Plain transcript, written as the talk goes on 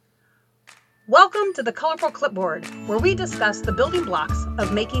Welcome to the Colorful Clipboard, where we discuss the building blocks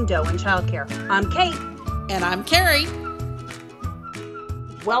of making dough in childcare. I'm Kate. And I'm Carrie.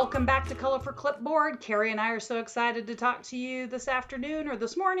 Welcome back to Colorful Clipboard. Carrie and I are so excited to talk to you this afternoon or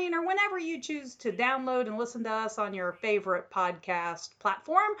this morning or whenever you choose to download and listen to us on your favorite podcast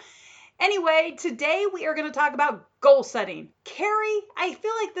platform. Anyway, today we are going to talk about goal setting. Carrie, I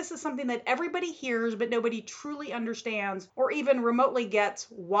feel like this is something that everybody hears, but nobody truly understands or even remotely gets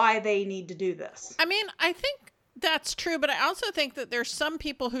why they need to do this. I mean, I think that's true, but I also think that there's some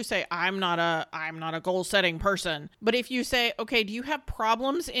people who say, I'm not a goal setting person. But if you say, okay, do you have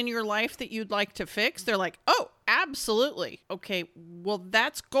problems in your life that you'd like to fix? They're like, oh, absolutely. Okay, well,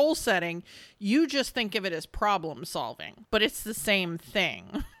 that's goal setting. You just think of it as problem solving, but it's the same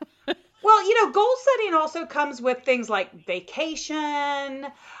thing. Well, goal setting also comes with things like vacation.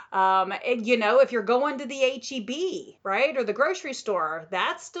 And, if you're going to the H-E-B, right, or the grocery store,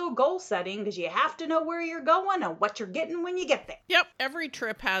 that's still goal setting because you have to know where you're going and what you're getting when you get there. Yep, every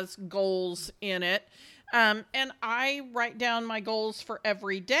trip has goals in it. And I write down my goals for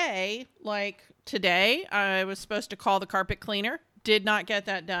every day. Like today, I was supposed to call the carpet cleaner. Did not get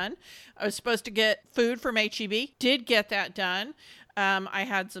that done. I was supposed to get food from H-E-B. Did get that done. I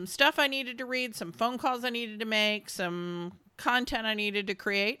had some stuff I needed to read, some phone calls I needed to make, some content I needed to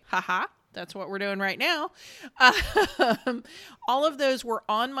create. Haha, that's what we're doing right now. All of those were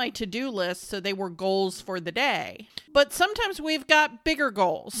on my to-do list, so they were goals for the day. But sometimes we've got bigger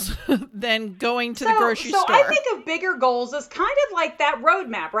goals than going to the grocery store. So I think of bigger goals as kind of like that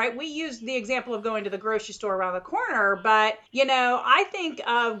roadmap, right? We used the example of going to the grocery store around the corner, but, I think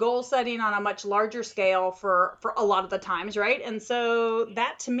of goal setting on a much larger scale for a lot of the times, right? And so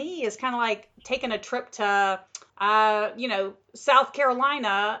that to me is kind of like taking a trip to South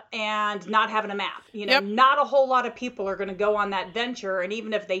Carolina and not having a map. Yep. Not a whole lot of people are going to go on that venture. And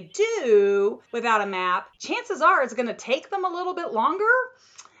even if they do without a map, chances are it's going to take them a little bit longer.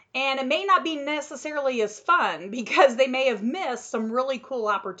 And it may not be necessarily as fun because they may have missed some really cool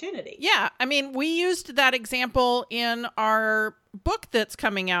opportunities. Yeah. I mean, we used that example in our book that's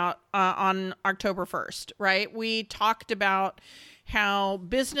coming out on October 1st, right? We talked about how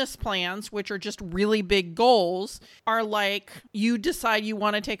business plans, which are just really big goals, are like you decide you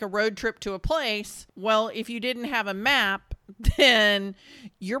want to take a road trip to a place. Well, if you didn't have a map, then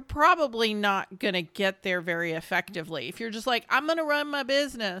you're probably not going to get there very effectively. If you're just like, I'm going to run my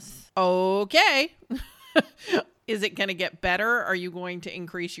business. Okay. Is it going to get better? Are you going to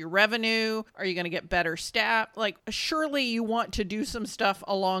increase your revenue? Are you going to get better staff? Like, surely you want to do some stuff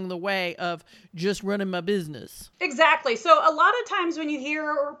along the way of just running my business. Exactly. So a lot of times when you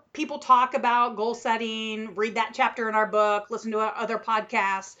hear people talk about goal setting, read that chapter in our book, listen to our other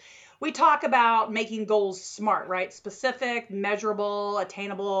podcasts, we talk about making goals SMART, right? Specific, measurable,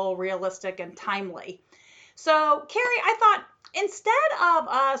 attainable, realistic, and timely. So, Carrie, I thought instead of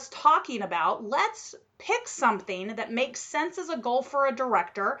us talking about, let's pick something that makes sense as a goal for a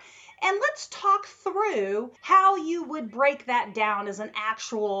director, and let's talk through how you would break that down as an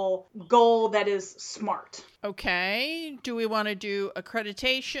actual goal that is SMART. Okay. Do we want to do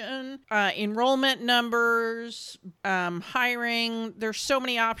accreditation, enrollment numbers, hiring? There's so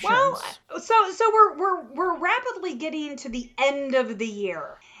many options. Well, so we're rapidly getting to the end of the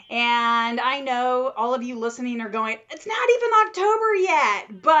year. And I know all of you listening are going, it's not even October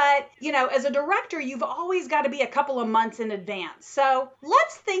yet. But, as a director, you've always got to be a couple of months in advance. So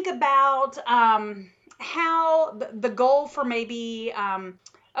let's think about how the goal for maybe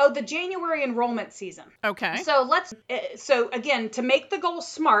the January enrollment season. Okay. So again, to make the goal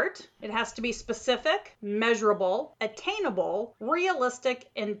SMART, it has to be specific, measurable, attainable, realistic,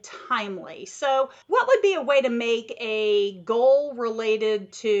 and timely. So what would be a way to make a goal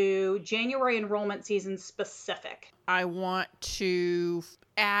related to January enrollment season specific? I want to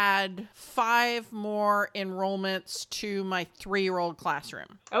add 5 more enrollments to my 3-year-old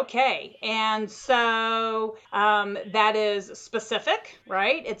classroom. Okay. And so that is specific,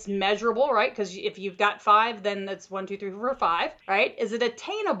 right? It's measurable, right? Because if you've got 5, then it's 1, 2, 3, 4, 5, right? Is it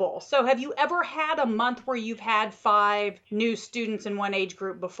attainable? So have you ever had a month where you've had 5 new students in one age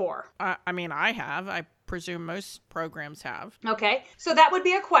group before? I mean, I have. I presume most programs have. Okay. So that would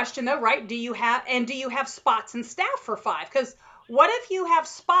be a question though, right? Do you have spots and staff for 5? Because what if you have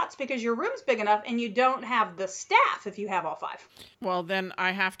spots because your room's big enough and you don't have the staff if you have all 5? Well, then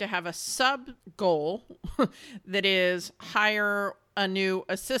I have to have a sub goal that is hire a new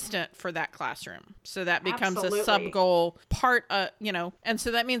assistant for that classroom. So that becomes Absolutely. a sub-goal part, and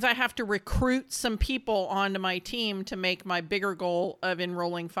so that means I have to recruit some people onto my team to make my bigger goal of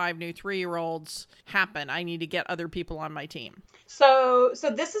enrolling 5 new 3-year-olds happen. I need to get other people on my team. So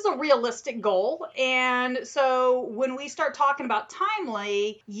this is a realistic goal. And so when we start talking about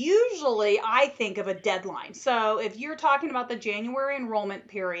timely, usually I think of a deadline. So if you're talking about the January enrollment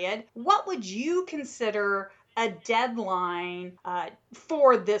period, what would you consider a deadline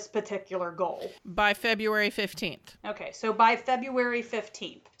for this particular goal? By February 15th. Okay, so by February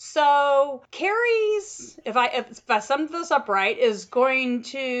 15th. So Carrie's, if I sum this up right, is going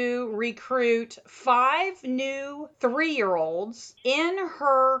to recruit 5 new 3-year-olds in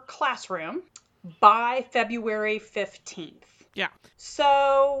her classroom by February 15th. Yeah.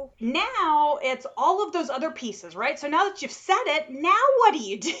 So now it's all of those other pieces, right? So now that you've said it, now what do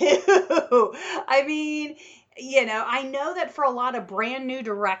you do? I mean, I know that for a lot of brand new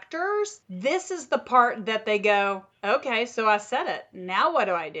directors, this is the part that they go, okay, so I said it. Now what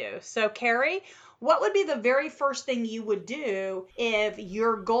do I do? So Carrie, what would be the very first thing you would do if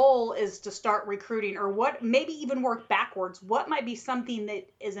your goal is to start recruiting, or what, maybe even work backwards? What might be something that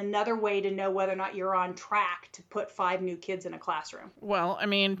is another way to know whether or not you're on track to put 5 new kids in a classroom? Well, I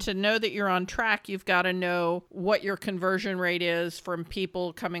mean, to know that you're on track, you've got to know what your conversion rate is from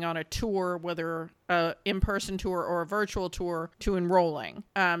people coming on a tour, whether an in-person tour or a virtual tour, to enrolling.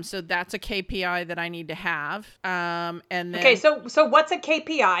 So that's a KPI that I need to have. And then, okay, so what's a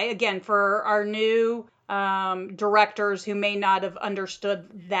KPI, again, for our new directors who may not have understood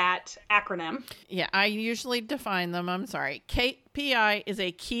that acronym? Yeah, I usually define them. I'm sorry. KPI is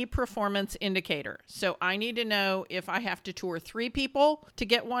a key performance indicator. So I need to know if I have to tour 3 people to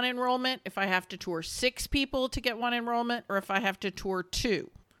get 1 enrollment, if I have to tour 6 people to get 1 enrollment, or if I have to tour 2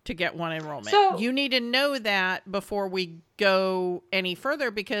 to get 1 enrollment. So you need to know that before we go any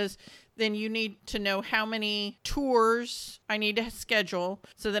further, because then you need to know how many tours I need to schedule.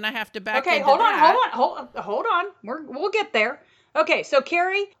 So then I have to back into that. Hold on. We'll get there. Okay, so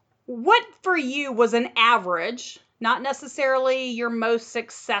Carrie, what for you was an average, not necessarily your most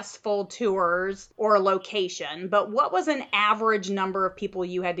successful tours or location, but what was an average number of people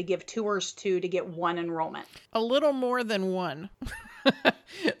you had to give tours to get 1 enrollment? A little more than 1.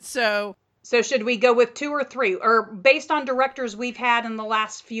 So should we go with 2 or 3? Or based on directors we've had in the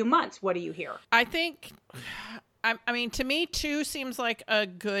last few months, what do you hear? I think, I mean, to me, 2 seems like a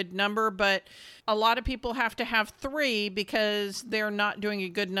good number, but a lot of people have to have 3 because they're not doing a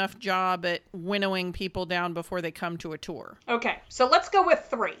good enough job at winnowing people down before they come to a tour. Okay, so let's go with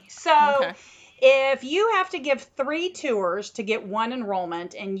 3. So Okay. If you have to give 3 tours to get 1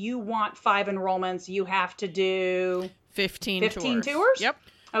 enrollment and you want 5 enrollments, you have to do 15 tours? Yep.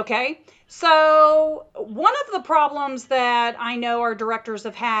 Okay. So one of the problems that I know our directors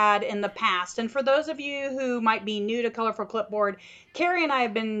have had in the past, and for those of you who might be new to Colorful Clipboard, Carrie and I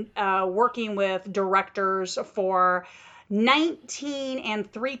have been working with directors for 19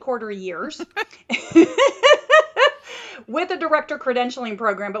 3/4 years. With a director credentialing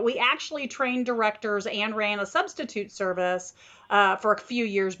program, but we actually trained directors and ran a substitute service for a few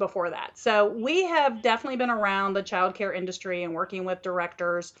years before that. So we have definitely been around the childcare industry and working with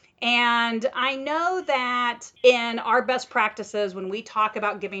directors. And I know that in our best practices, when we talk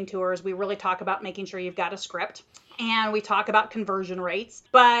about giving tours, we really talk about making sure you've got a script. And we talk about conversion rates.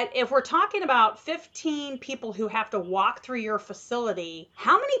 But if we're talking about 15 people who have to walk through your facility,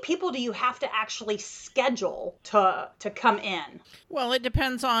 how many people do you have to actually schedule to come in? Well, it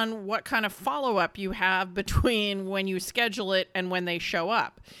depends on what kind of follow-up you have between when you schedule it and when they show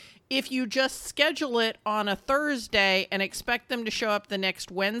up. If you just schedule it on a Thursday and expect them to show up the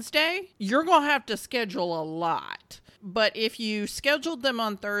next Wednesday, you're going to have to schedule a lot. But if you scheduled them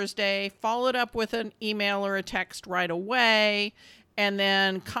on Thursday, followed up with an email or a text right away, and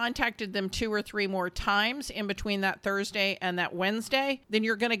then contacted them 2 or 3 more times in between that Thursday and that Wednesday, then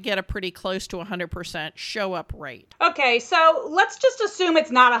you're going to get a pretty close to 100% show up rate. Okay, so let's just assume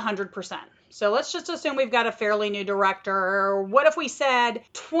it's not 100%. So let's just assume we've got a fairly new director. What if we said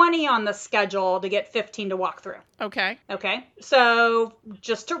 20 on the schedule to get 15 to walk through? Okay. Okay, so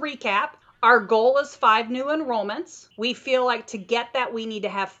just to recap, our goal is 5 new enrollments. We feel like to get that, we need to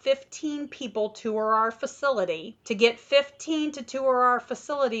have 15 people tour our facility. To get 15 to tour our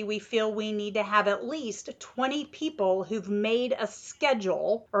facility, we feel we need to have at least 20 people who've made a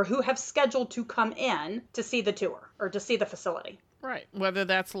schedule or who have scheduled to come in to see the tour or to see the facility. Right. Whether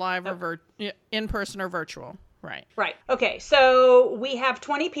that's live or in person or virtual. Right. Right. Okay. So we have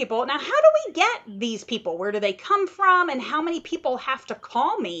 20 people. Now, how do we get these people? Where do they come from? And how many people have to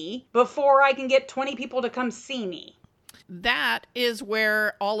call me before I can get 20 people to come see me? that is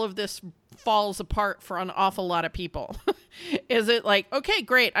where all of this falls apart for an awful lot of people. Is it like, okay,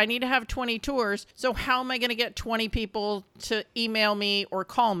 great, I need to have 20 tours. So how am I going to get 20 people to email me or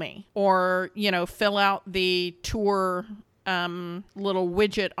call me or, fill out the tour little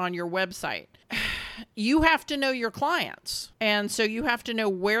widget on your website? You have to know your clients. And so you have to know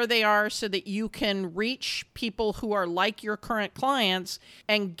where they are so that you can reach people who are like your current clients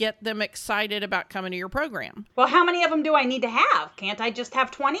and get them excited about coming to your program. Well, how many of them do I need to have? Can't I just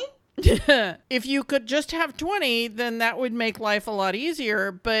have 20? If you could just have 20, then that would make life a lot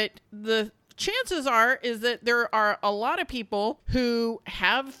easier. But the chances is that there are a lot of people who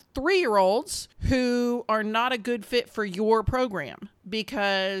have 3-year-olds who are not a good fit for your program,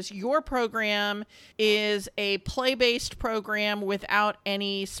 because your program is a play-based program without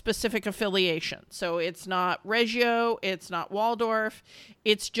any specific affiliation. So it's not Reggio, it's not Waldorf,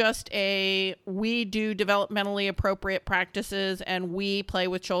 it's just we do developmentally appropriate practices and we play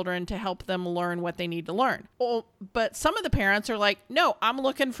with children to help them learn what they need to learn. Well, but some of the parents are like, no, I'm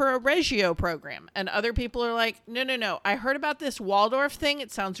looking for a Reggio program. And other people are like, no, I heard about this Waldorf thing.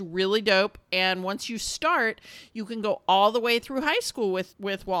 It sounds really dope. And once you start, you can go all the way through high school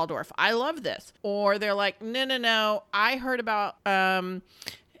with Waldorf. I love this. Or they're like, no, I heard about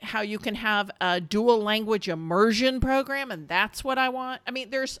how you can have a dual language immersion program, and that's what I want. I mean,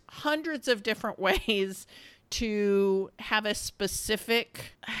 there's hundreds of different ways to have a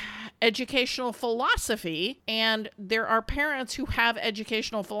specific educational philosophy, and there are parents who have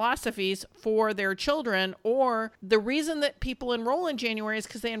educational philosophies for their children, or the reason that people enroll in January is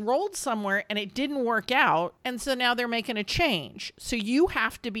because they enrolled somewhere and it didn't work out, and so now they're making a change. So you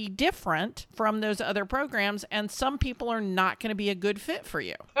have to be different from those other programs, and some people are not going to be a good fit for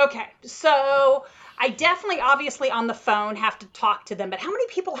you. Okay, so I definitely, obviously, on the phone have to talk to them, but how many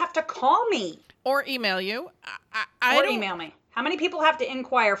people have to call me? Or email you. Or email me. How many people have to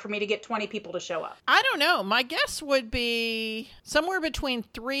inquire for me to get 20 people to show up? I don't know. My guess would be somewhere between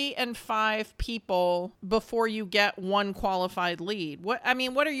 3 and 5 people before you get one qualified lead. What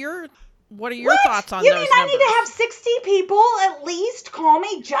are your thoughts on those numbers? You mean I need to have 60 people at least call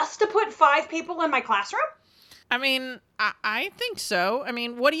me just to put 5 people in my classroom? I mean, I think so. I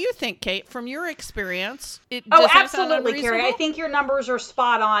mean, what do you think, Kate, from your experience? Absolutely, Carrie. I think your numbers are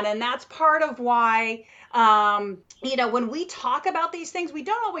spot on. And that's part of why, when we talk about these things, we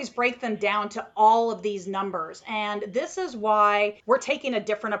don't always break them down to all of these numbers. And this is why we're taking a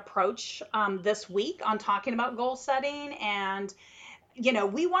different approach this week on talking about goal setting. And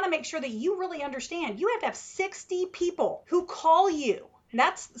we want to make sure that you really understand you have to have 60 people who call you.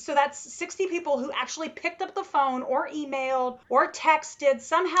 That's 60 people who actually picked up the phone or emailed or texted,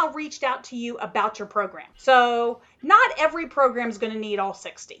 somehow reached out to you about your program. So not every program is going to need all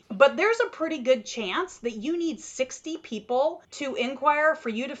 60, but there's a pretty good chance that you need 60 people to inquire for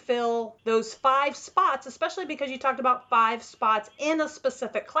you to fill those 5 spots, especially because you talked about 5 spots in a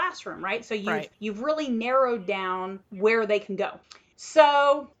specific classroom, right? So you've really narrowed down where they can go.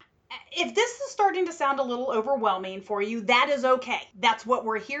 So if this is starting to sound a little overwhelming for you, that is okay. That's what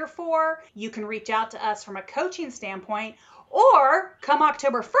we're here for. You can reach out to us from a coaching standpoint, or come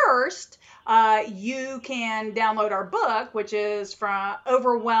October 1st, you can download our book, which is From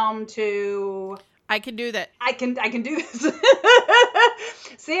Overwhelmed to... I can do that. I can do this.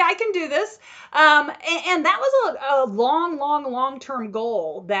 See, I can do this. And that was a long-term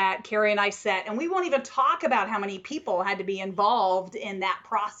goal that Carrie and I set. And we won't even talk about how many people had to be involved in that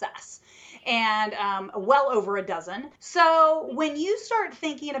process. And well over a dozen. So when you start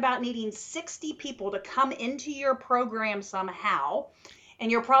thinking about needing 60 people to come into your program somehow, and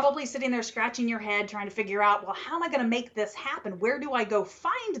you're probably sitting there scratching your head trying to figure out, well, how am I going to make this happen? Where do I go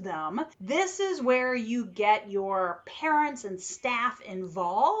find them? This is where you get your parents and staff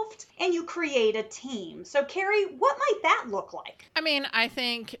involved and you create a team. So, Carrie, what might that look like? I mean, I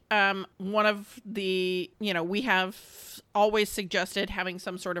think one of the, we have always suggested having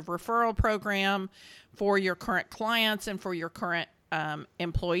some sort of referral program for your current clients and for your current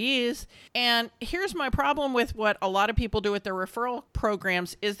employees. And here's my problem with what a lot of people do with their referral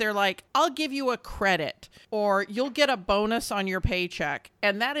programs is they're like, I'll give you a credit or you'll get a bonus on your paycheck.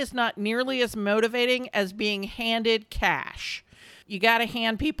 And that is not nearly as motivating as being handed cash. You got to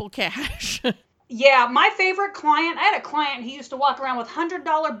hand people cash. Yeah, my favorite client, I had a client who used to walk around with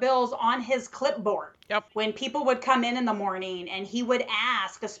 $100 bills on his clipboard. Yep. When people would come in the morning and he would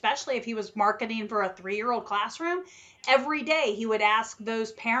ask, especially if he was marketing for a 3-year-old classroom, every day he would ask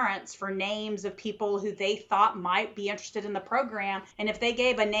those parents for names of people who they thought might be interested in the program. And if they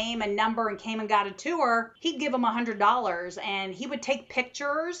gave a name and number and came and got a tour, he'd give them $100. And he would take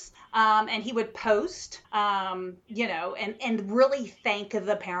pictures and he would post, and really thank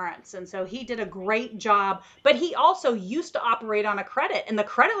the parents. And so he did a great job. But he also used to operate on a credit. And the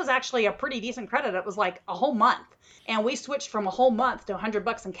credit was actually a pretty decent credit. It was like a whole month. And we switched from a whole month to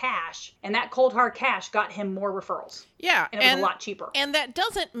 $100 in cash. And that cold hard cash got him more referrals. Yeah. And it was a lot cheaper. And that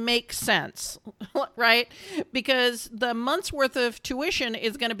doesn't make sense, right? Because the month's worth of tuition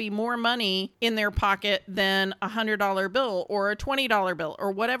is going to be more money in their pocket than a $100 bill or a $20 bill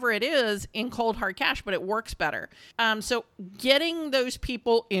or whatever it is in cold hard cash, but it works better. So getting those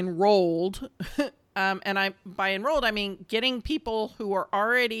people enrolled and by enrolled, I mean getting people who are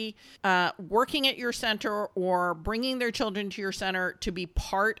already working at your center or bringing their children to your center to be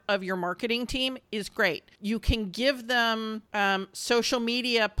part of your marketing team is great. You can give them social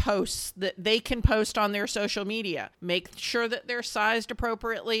media posts that they can post on their social media. Make sure that they're sized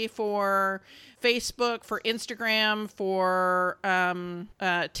appropriately for Facebook, for Instagram, for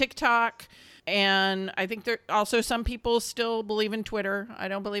TikTok. And I think there also some people still believe in Twitter. I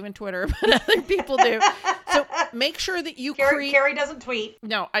don't believe in Twitter, but other people do. So make sure that you create. Carrie doesn't tweet.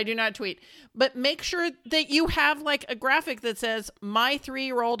 No, I do not tweet. But make sure that you have like a graphic that says, my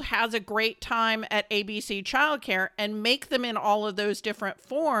 3-year-old has a great time at ABC Childcare, and make them in all of those different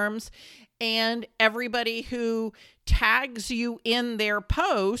forms. And everybody who tags you in their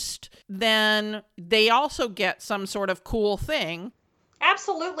post, then they also get some sort of cool thing.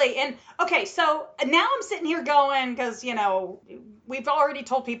 Absolutely. And okay, so now I'm sitting here going, because, we've already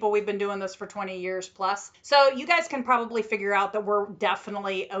told people we've been doing this for 20 years plus. So you guys can probably figure out that we're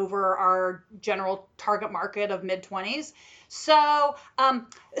definitely over our general target market of mid-20s. So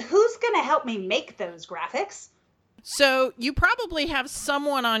who's going to help me make those graphics? So you probably have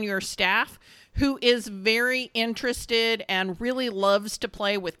someone on your staff who is very interested and really loves to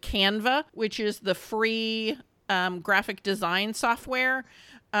play with Canva, which is the free graphic design software.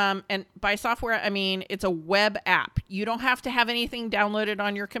 And by software, I mean, it's a web app. You don't have to have anything downloaded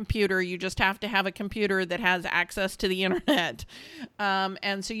on your computer. You just have to have a computer that has access to the internet.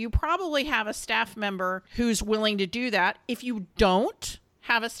 And so you probably have a staff member who's willing to do that. If you don't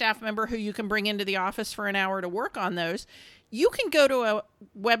have a staff member who you can bring into the office for an hour to work on those, you can go to a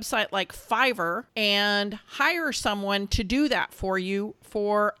website like Fiverr and hire someone to do that for you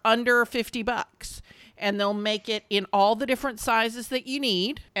for under $50. And they'll make it in all the different sizes that you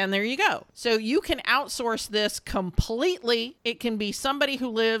need. And there you go. So you can outsource this completely. It can be somebody who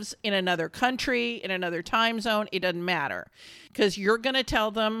lives in another country, in another time zone. It doesn't matter. Because you're going to tell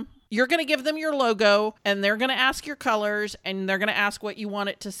them, you're going to give them your logo, and they're going to ask your colors, and they're going to ask what you want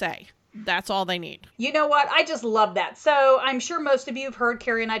it to say. That's all they need. You know what? I just love that. So I'm sure most of you have heard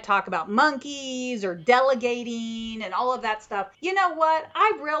Carrie and I talk about monkeys or delegating and all of that stuff. You know what?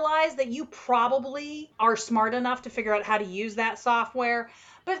 I realize that you probably are smart enough to figure out how to use that software.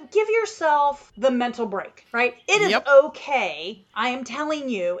 But give yourself the mental break, right? It is okay. I am telling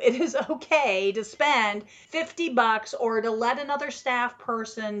you, it is okay to spend $50 or to let another staff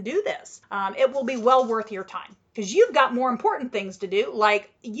person do this. It will be well worth your time. Because you've got more important things to do,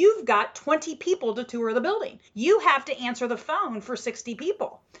 like you've got 20 people to tour the building. You have to answer the phone for 60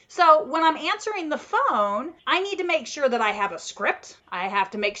 people. So when I'm answering the phone, I need to make sure that I have a script. I have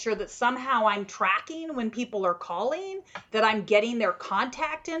to make sure that somehow I'm tracking when people are calling, that I'm getting their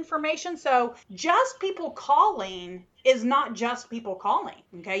contact information. So just people calling is not just people calling.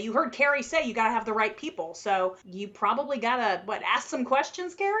 Okay. You heard Carrie say you got to have the right people. So you probably got to, ask some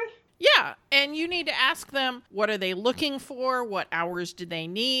questions, Carrie? Yeah, and you need to ask them, what are they looking for? What hours do they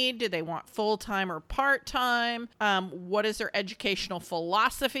need? Do they want full-time or part-time? What is their educational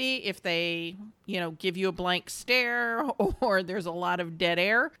philosophy? If they, give you a blank stare or there's a lot of dead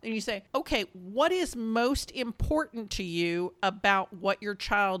air, then you say, okay, what is most important to you about what your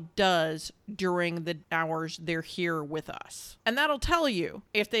child does during the hours they're here with us? And that'll tell you.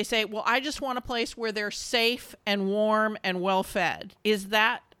 If they say, well, I just want a place where they're safe and warm and well-fed, is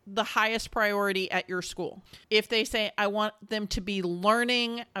that the highest priority at your school? If they say, I want them to be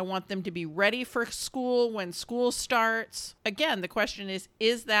learning, I want them to be ready for school when school starts. Again, the question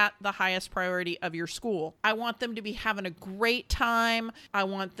is that the highest priority of your school? I want them to be having a great time. I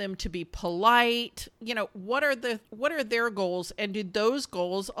want them to be polite. What are their goals? And do those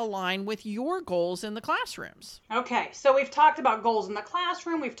goals align with your goals in the classrooms? Okay. So we've talked about goals in the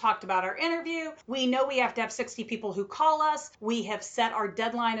classroom. We've talked about our interview. We know we have to have 60 people who call us. We have set our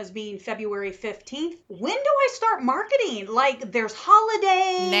deadline as being February 15th. When do I start marketing? Like there's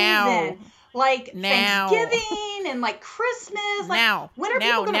holidays. Now. like Now. Thanksgiving and like Christmas. Like, Now. when are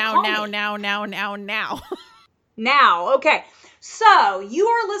people going to call me? Now. Now, okay. So you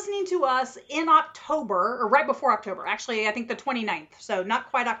are listening to us in October, or right before October. Actually, I think the 29th. So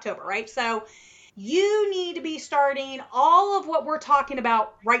not quite October, right? So you need to be starting all of what we're talking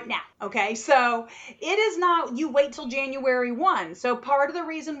about right now. Okay. So it is not, you wait till January 1. So part of the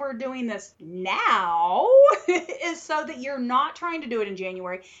reason we're doing this now is so that you're not trying to do it in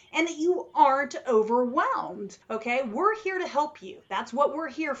January and that you aren't overwhelmed. Okay. We're here to help you. That's what we're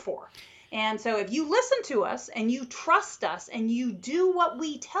here for. And so if you listen to us and you trust us and you do what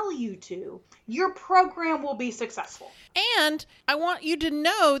we tell you to, your program will be successful. And I want you to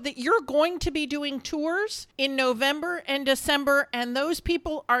know that you're going to be doing tours in November and December, and those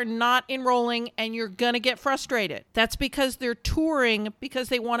people are not enrolling, and you're going to get frustrated. That's because they're touring because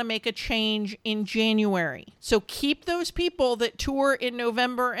they want to make a change in January. So keep those people that tour in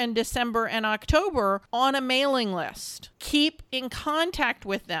November and December and October on a mailing list. Keep in contact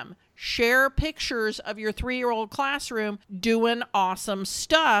with them. Share pictures of your 3-year-old classroom doing awesome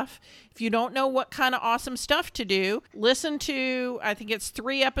stuff. If you don't know what kind of awesome stuff to do, listen to, I think it's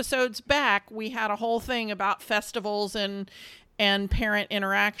 3 episodes back, we had a whole thing about festivals and parent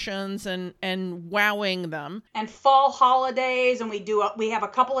interactions and wowing them. And fall holidays, and we have a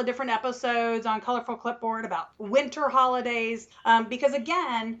couple of different episodes on Colorful Clipboard about winter holidays. Because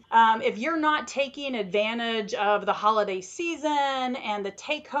again, if you're not taking advantage of the holiday season and the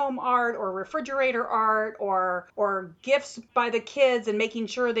take-home art or refrigerator art or gifts by the kids and making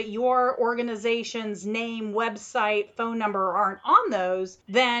sure that your organization's name, website, phone number aren't on those,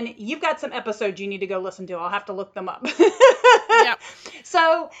 then you've got some episodes you need to go listen to. I'll have to look them up. Yep.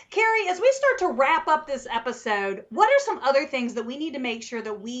 So, Carrie, as we start to wrap up this episode, what are some other things that we need to make sure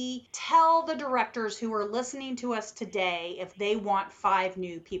that we tell the directors who are listening to us today if they want 5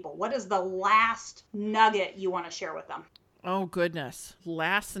 new people? What is the last nugget you want to share with them? Oh, goodness.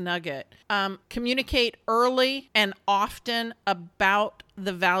 Last nugget. Communicate early and often about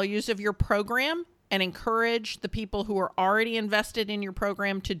the values of your program and encourage the people who are already invested in your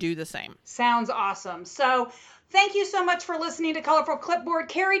program to do the same. Sounds awesome. So thank you so much for listening to Colorful Clipboard.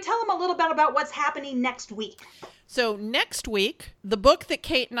 Carrie, tell them a little bit about what's happening next week. So next week, the book that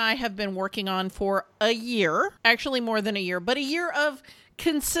Kate and I have been working on for a year, actually more than a year, but a year of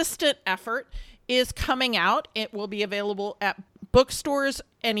consistent effort is coming out. It will be available at bookstores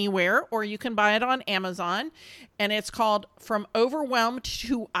anywhere, or you can buy it on Amazon. And it's called From Overwhelmed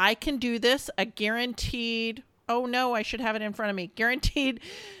to I Can Do This, a guaranteed, oh no, I should have it in front of me, guaranteed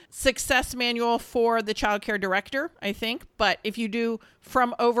success manual for the childcare director, I think. But if you do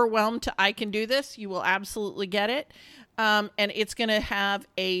From Overwhelmed to I Can Do This, you will absolutely get it. And it's going to have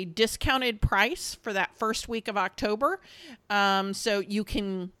a discounted price for that first week of October. So you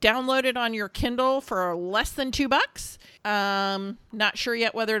can download it on your Kindle for less than $2. Not sure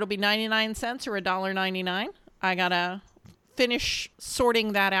yet whether it'll be 99 cents or $1.99. I got to finish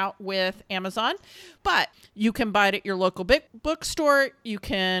sorting that out with Amazon, but you can buy it at your local bookstore. You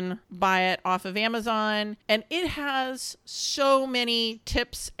can buy it off of Amazon, and it has so many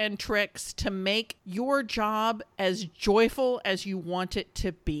tips and tricks to make your job as joyful as you want it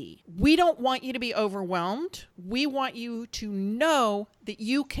to be. We don't want you to be overwhelmed. We want you to know that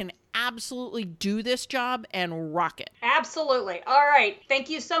you can absolutely do this job and rock it. Absolutely. All right. Thank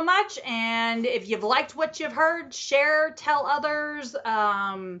you so much. And if you've liked what you've heard, share, tell others,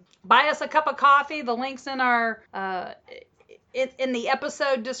 buy us a cup of coffee. The link's in our in the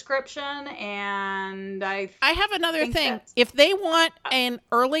episode description. And I have another thing. If they want an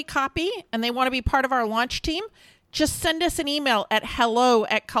early copy and they want to be part of our launch team, just send us an email at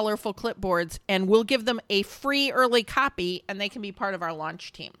hello@Colorful Clipboards, and we'll give them a free early copy, and they can be part of our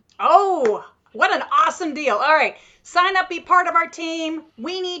launch team. Oh, what an awesome deal. All right. Sign up, be part of our team.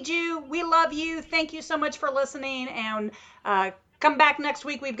 We need you. We love you. Thank you so much for listening. And come back next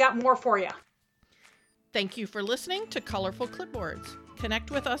week. We've got more for you. Thank you for listening to Colorful Clipboards.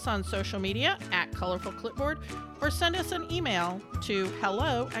 Connect with us on social media at Colorful Clipboard, or send us an email to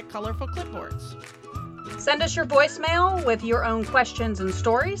hello@Colorful Clipboards. Send us your voicemail with your own questions and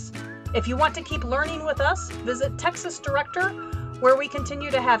stories. If you want to keep learning with us, visit Texas Director, where we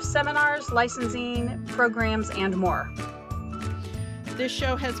continue to have seminars, licensing, programs, and more. This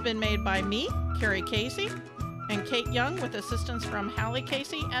show has been made by me, Carrie Casey, and Kate Young, with assistance from Hallie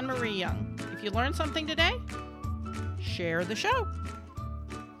Casey and Marie Young. If you learned something today, share the show.